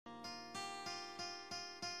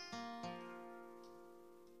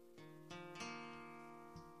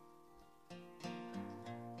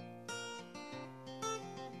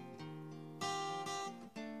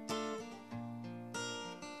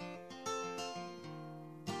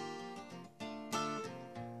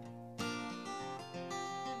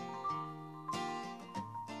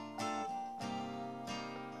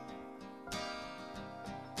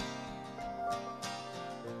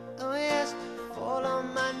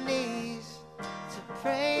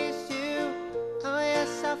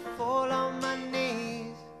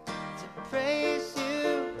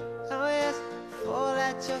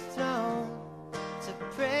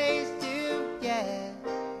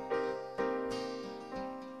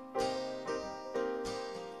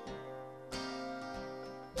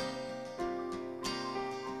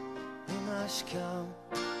must come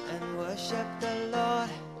and worship the Lord,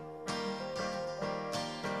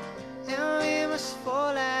 and we must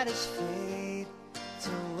fall at His feet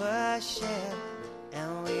to worship,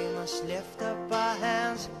 and we must lift up our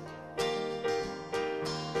hands,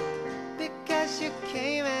 because You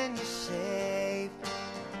came and You saved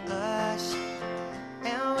us,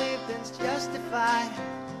 and we've been justified,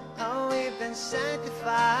 and we've been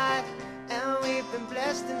sanctified, and we've been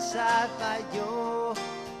blessed inside by Your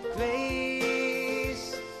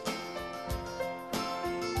grace.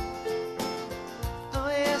 Oh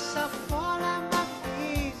yes, I fall on my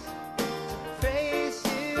feet to praise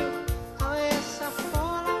You. Oh yes, I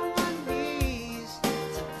fall on my knees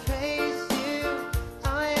to praise You.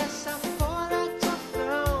 Oh yes, I fall at Your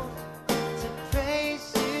throne to praise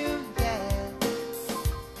You, yeah.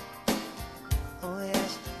 Oh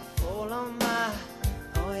yes, I fall on